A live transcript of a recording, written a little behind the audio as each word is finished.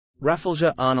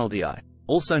Rafflesia arnoldii,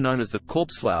 also known as the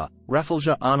corpse flower,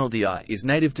 Rafflesia arnoldii is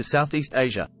native to Southeast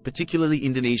Asia, particularly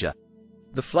Indonesia.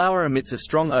 The flower emits a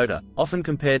strong odor, often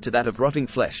compared to that of rotting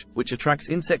flesh, which attracts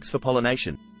insects for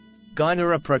pollination.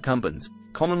 Gynura procumbens,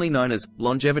 commonly known as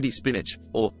longevity spinach,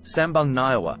 or sambung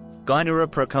nyawa, Gynura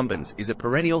procumbens is a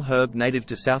perennial herb native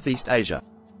to Southeast Asia.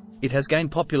 It has gained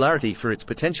popularity for its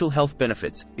potential health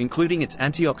benefits, including its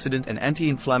antioxidant and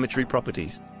anti-inflammatory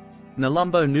properties.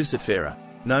 Nelumbo nucifera,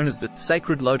 known as the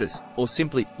sacred lotus, or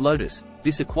simply lotus,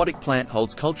 this aquatic plant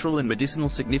holds cultural and medicinal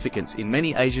significance in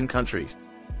many Asian countries.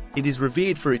 It is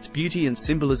revered for its beauty and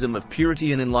symbolism of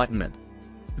purity and enlightenment.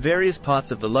 Various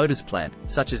parts of the lotus plant,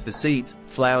 such as the seeds,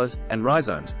 flowers, and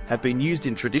rhizomes, have been used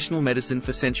in traditional medicine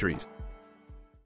for centuries.